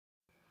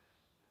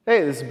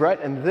Hey, this is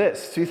Brett, and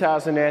this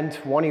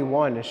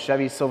 2021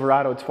 Chevy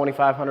Silverado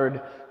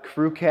 2500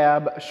 Crew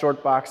Cab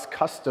Shortbox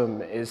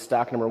Custom is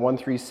stock number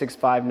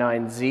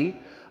 13659Z.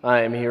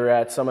 I am here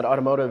at Summit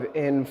Automotive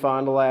in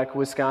Fond du Lac,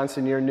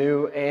 Wisconsin, your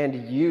new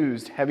and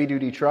used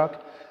heavy-duty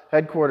truck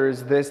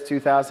headquarters. This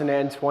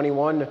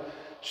 2021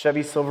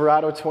 Chevy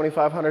Silverado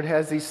 2500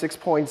 has the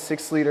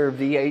 6.6-liter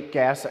V8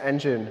 gas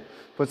engine.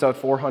 Puts out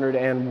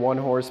 401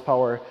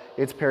 horsepower.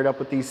 It's paired up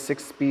with the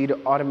 6-speed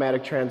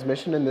automatic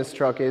transmission, and this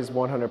truck is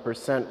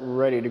 100%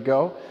 ready to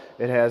go.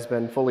 It has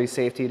been fully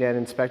safetied and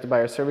inspected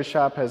by our service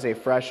shop, has a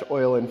fresh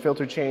oil and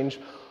filter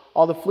change.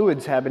 All the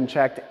fluids have been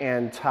checked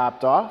and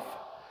topped off.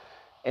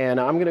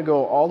 And I'm gonna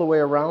go all the way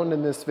around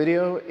in this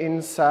video,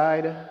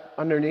 inside,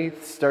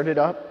 underneath, start it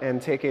up,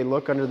 and take a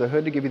look under the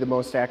hood to give you the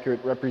most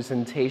accurate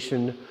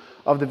representation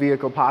of the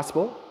vehicle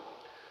possible.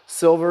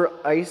 Silver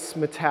Ice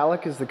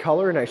Metallic is the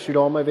color, and I shoot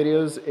all my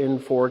videos in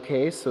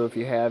 4K, so if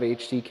you have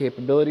HD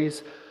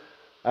capabilities,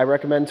 I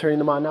recommend turning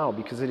them on now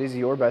because it is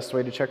your best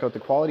way to check out the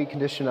quality,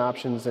 condition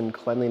options, and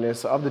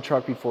cleanliness of the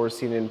truck before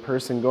seeing it in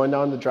person. Going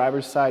down the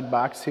driver's side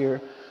box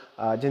here,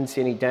 didn't see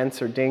any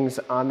dents or dings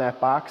on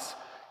that box.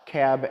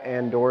 Cab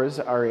and doors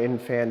are in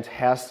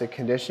fantastic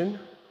condition.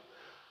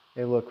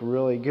 They look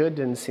really good,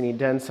 didn't see any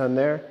dents on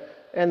there.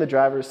 And the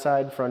driver's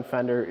side front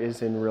fender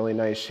is in really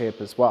nice shape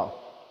as well.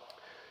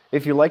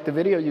 If you like the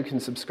video, you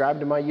can subscribe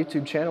to my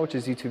YouTube channel, which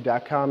is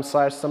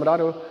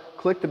youtube.com/SummitAuto.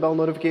 Click the bell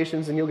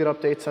notifications and you'll get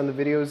updates on the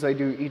videos I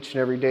do each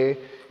and every day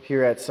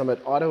here at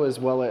Summit Auto, as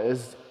well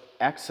as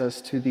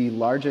access to the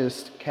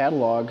largest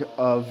catalog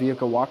of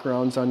vehicle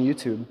walkarounds on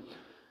YouTube.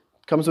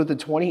 Comes with the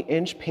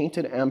 20-inch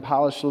painted and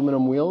polished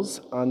aluminum wheels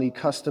on the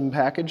custom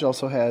package.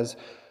 Also has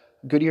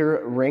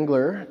Goodyear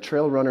Wrangler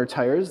Trailrunner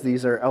tires.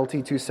 These are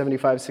LT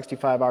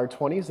 275/65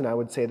 R20s, and I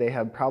would say they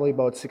have probably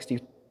about 60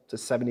 to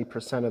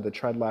 70% of the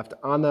tread left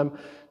on them.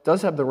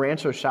 Does have the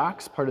Rancho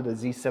shocks, part of the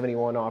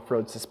Z71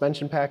 off-road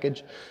suspension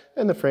package,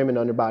 and the frame and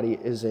underbody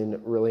is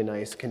in really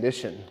nice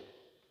condition.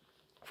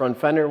 Front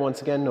fender,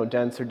 once again, no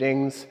dents or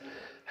dings.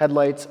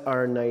 Headlights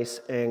are nice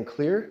and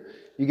clear.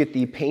 You get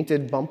the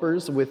painted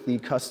bumpers with the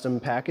custom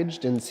package.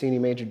 Didn't see any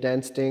major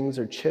dents, dings,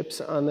 or chips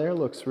on there.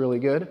 Looks really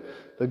good.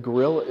 The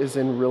grille is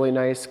in really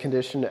nice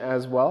condition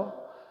as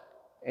well.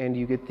 And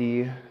you get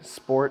the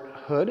sport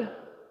hood.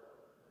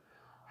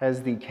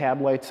 Has the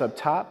cab lights up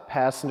top.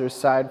 Passenger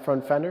side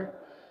front fender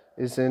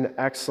is in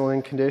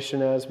excellent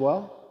condition as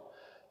well.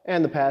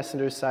 And the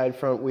passenger side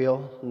front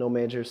wheel, no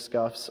major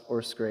scuffs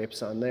or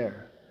scrapes on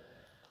there.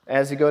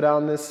 As you go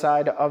down this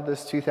side of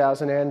this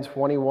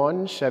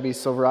 2021 Chevy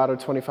Silverado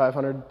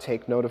 2500,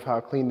 take note of how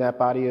clean that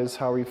body is,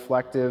 how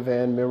reflective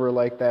and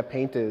mirror-like that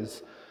paint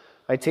is.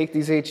 I take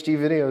these HD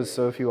videos,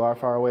 so if you are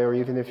far away or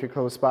even if you're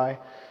close by,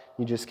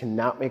 you just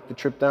cannot make the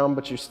trip down,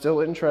 but you're still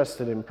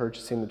interested in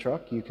purchasing the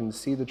truck, you can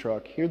see the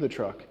truck, hear the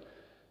truck,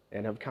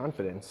 and have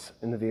confidence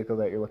in the vehicle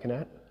that you're looking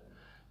at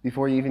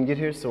before you even get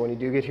here. So when you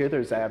do get here,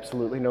 there's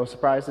absolutely no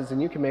surprises,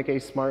 and you can make a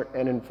smart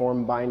and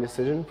informed buying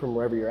decision from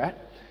wherever you're at.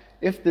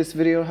 If this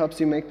video helps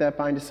you make that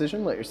buying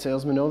decision, let your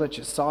salesman know that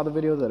you saw the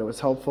video, that it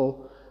was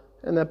helpful,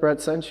 and that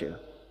Brett sent you.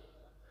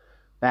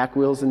 Back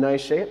wheel's in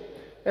nice shape,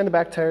 and the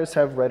back tires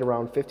have right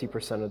around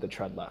 50% of the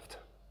tread left.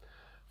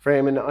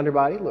 Frame and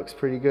underbody looks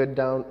pretty good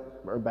down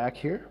or back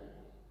here.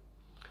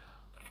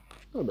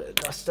 A little bit of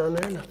dust on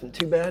there, nothing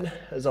too bad.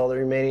 Has all the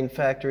remaining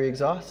factory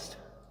exhaust.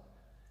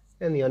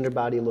 And the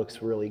underbody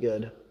looks really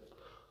good.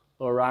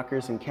 Little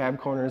rockers and cab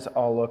corners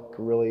all look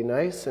really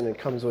nice, and it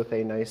comes with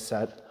a nice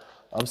set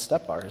of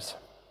step bars.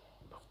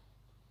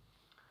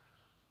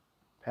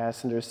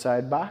 Passenger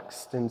side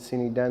box, didn't see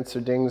any dents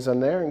or dings on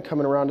there. And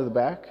coming around to the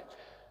back,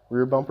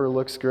 rear bumper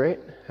looks great.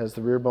 Has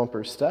the rear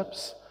bumper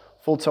steps.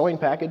 Full towing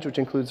package, which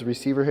includes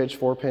receiver hitch,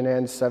 4-pin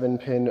and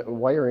 7-pin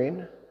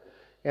wiring,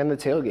 and the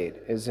tailgate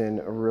is in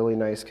a really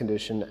nice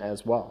condition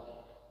as well.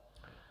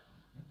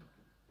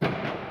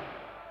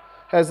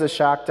 Has the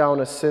shock down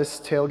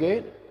assist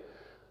tailgate.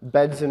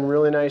 Bed's in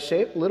really nice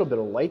shape. A little bit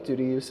of light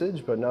duty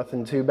usage, but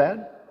nothing too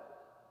bad.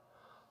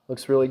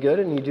 Looks really good,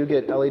 and you do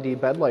get LED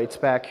bed lights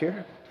back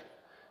here.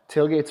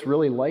 Tailgate's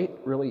really light,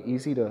 really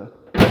easy to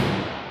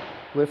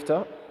lift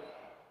up.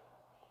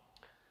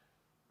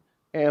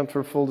 And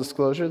for full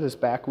disclosure, this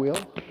back wheel,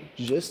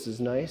 just as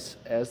nice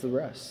as the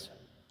rest.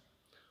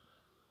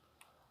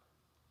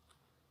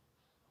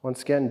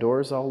 Once again,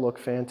 doors all look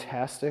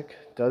fantastic.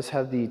 Does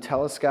have the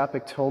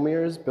telescopic tow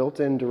mirrors,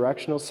 built-in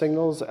directional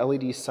signals,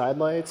 LED side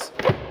lights.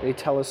 They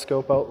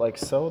telescope out like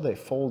so, they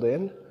fold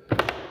in.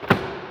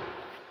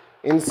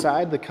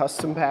 Inside, the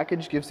custom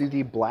package gives you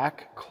the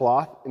black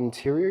cloth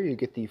interior. You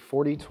get the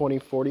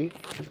 40-20-40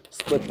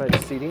 split bench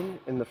seating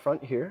in the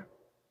front here.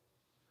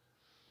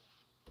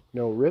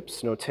 No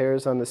rips, no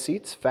tears on the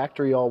seats.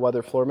 Factory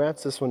all-weather floor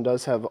mats. This one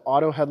does have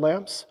auto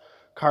headlamps,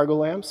 cargo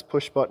lamps,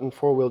 push-button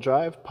four-wheel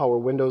drive, power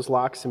windows,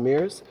 locks, and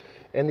mirrors.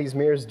 And these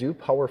mirrors do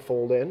power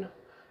fold in.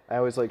 I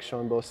always like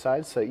showing both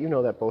sides so you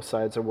know that both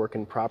sides are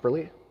working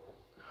properly.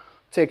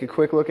 Take a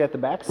quick look at the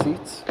back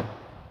seats.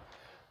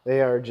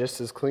 They are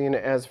just as clean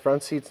as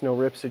front seats, no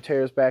rips or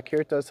tears back here.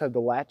 It does have the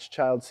Latch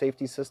child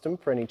safety system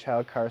for any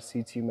child car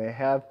seats you may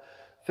have.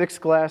 Fixed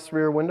glass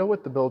rear window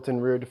with the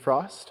built-in rear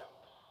defrost.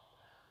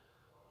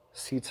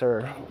 Seats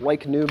are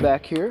like new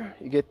back here.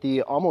 You get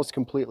the almost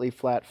completely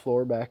flat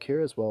floor back here,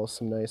 as well as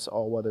some nice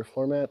all-weather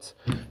floor mats.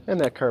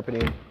 And that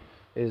carpeting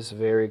is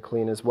very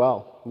clean as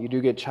well. You do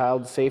get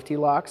child safety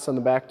locks on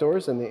the back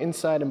doors, and the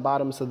inside and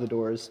bottoms of the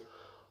doors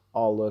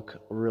all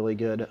look really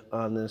good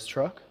on this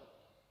truck.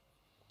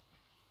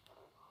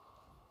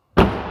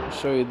 I'll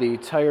show you the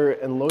tire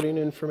and loading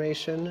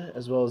information,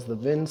 as well as the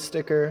VIN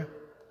sticker.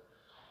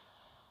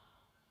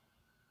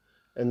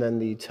 And then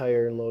the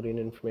tire and loading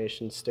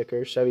information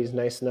sticker. Chevy's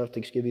nice enough to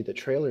give you the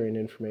trailering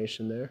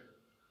information there.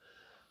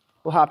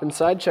 We'll hop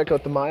inside, check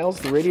out the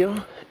miles, the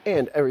radio,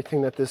 and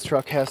everything that this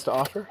truck has to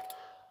offer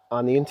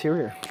on the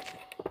interior.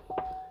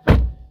 You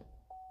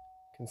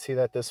can see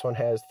that this one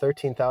has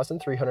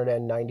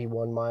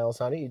 13,391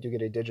 miles on it. You do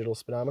get a digital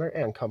speedometer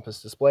and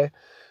compass display.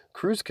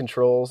 Cruise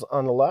controls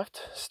on the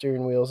left.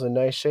 Steering wheel's in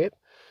nice shape.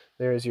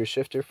 There is your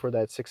shifter for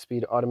that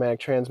 6-speed automatic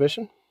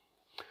transmission.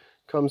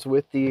 Comes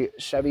with the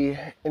Chevy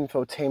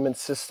infotainment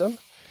system.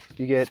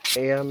 You get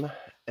AM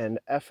and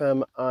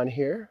FM on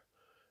here,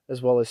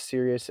 as well as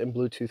Sirius and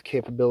Bluetooth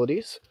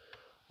capabilities.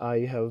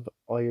 You have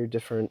all your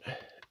different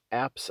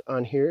apps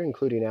on here,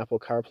 including Apple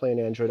CarPlay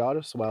and Android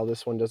Auto. So while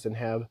this one doesn't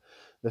have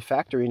the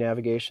factory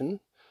navigation,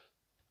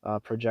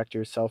 project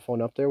your cell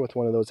phone up there with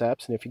one of those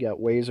apps, and if you got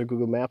Waze or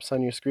Google Maps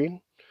on your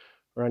screen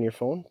or on your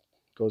phone,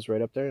 it goes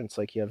right up there, and it's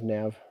like you have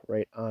nav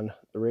right on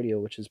the radio,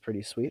 which is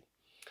pretty sweet.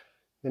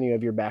 Then you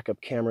have your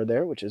backup camera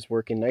there, which is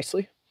working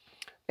nicely.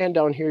 And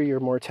down here, your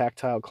more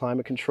tactile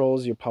climate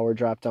controls, your power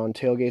drop-down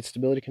tailgate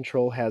stability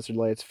control, hazard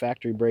lights,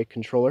 factory brake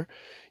controller,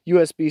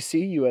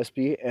 USB-C,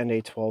 USB, and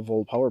a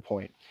 12-volt power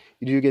point.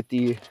 You do get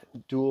the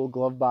dual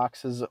glove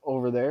boxes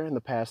over there, and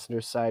the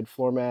passenger side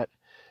floor mat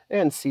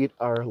and seat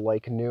are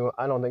like new.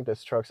 I don't think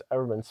this truck's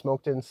ever been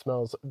smoked in.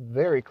 Smells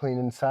very clean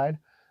inside,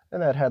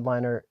 and that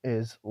headliner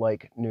is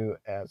like new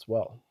as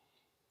well.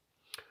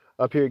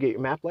 Up here, you get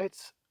your map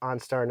lights,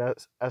 Onstar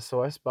and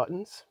SOS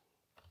buttons,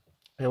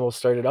 and we'll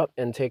start it up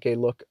and take a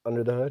look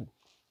under the hood.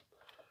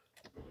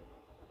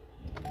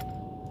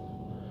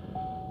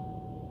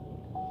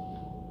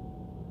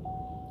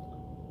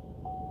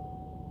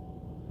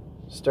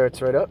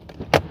 Starts right up.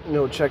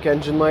 No check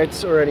engine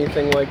lights or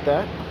anything like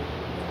that.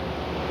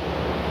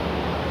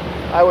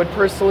 I would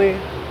personally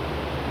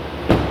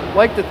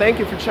like to thank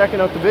you for checking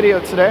out the video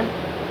today,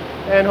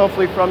 and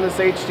hopefully from this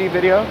HD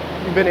video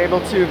you've been able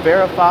to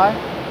verify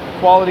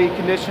quality,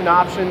 condition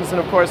options, and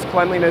of course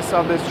cleanliness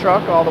of this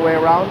truck all the way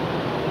around,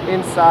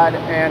 inside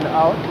and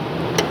out.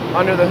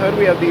 Under the hood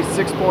we have the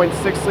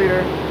 6.6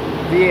 liter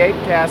V8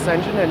 gas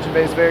engine. Engine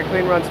bay is very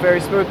clean, runs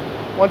very smooth.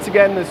 Once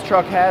again, this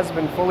truck has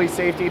been fully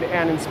safetied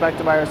and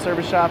inspected by our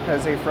service shop,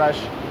 has a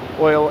fresh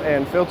oil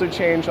and filter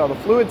change. All the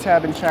fluids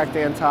have been checked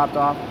and topped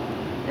off,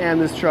 and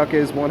this truck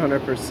is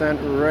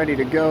 100% ready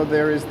to go.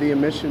 There is the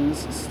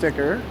emissions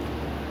sticker.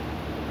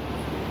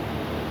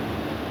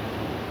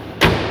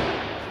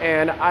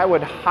 And I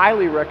would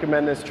highly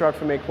recommend this truck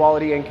from a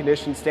quality and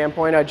condition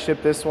standpoint. I'd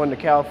ship this one to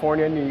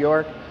California, New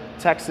York,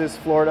 Texas,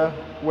 Florida,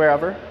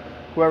 wherever.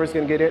 Whoever's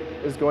going to get it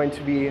is going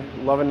to be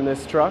loving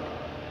this truck.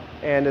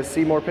 And to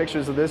see more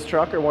pictures of this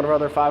truck or one of our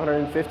other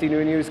 550 new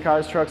and used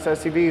cars, trucks,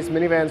 SUVs,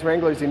 minivans,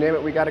 Wranglers, you name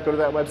it, we got to go to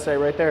that website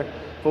right there.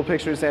 Full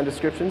pictures and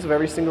descriptions of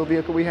every single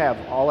vehicle we have,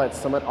 all at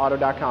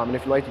summitauto.com. And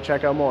if you'd like to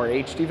check out more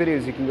HD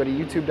videos, you can go to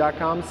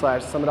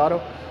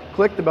youtube.com/summitauto.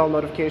 Click the bell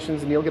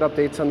notifications and you'll get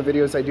updates on the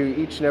videos I do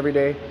each and every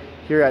day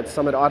here at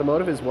Summit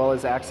Automotive, as well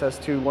as access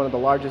to one of the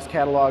largest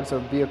catalogs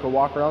of vehicle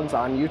walkarounds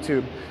on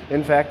YouTube.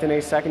 In fact, in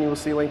a second you will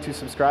see a link to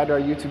subscribe to our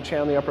YouTube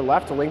channel in the upper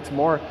left, a link to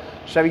more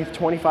Chevy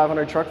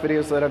 2500 truck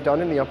videos that I've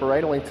done in the upper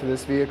right, a link to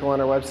this vehicle on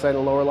our website in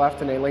the lower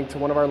left, and a link to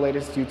one of our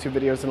latest YouTube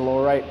videos in the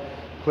lower right.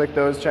 Click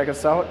those, check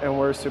us out, and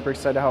we're super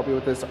excited to help you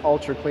with this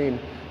ultra clean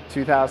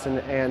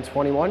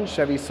 2021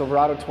 Chevy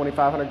Silverado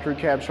 2500 Crew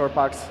Cab Short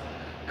Box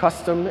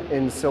Custom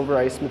in Silver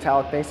Ice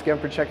Metallic. Thanks again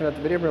for checking out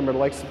the video. Remember to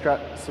like,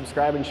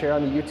 subscribe, and share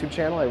on the YouTube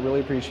channel. I really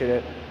appreciate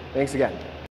it. Thanks again.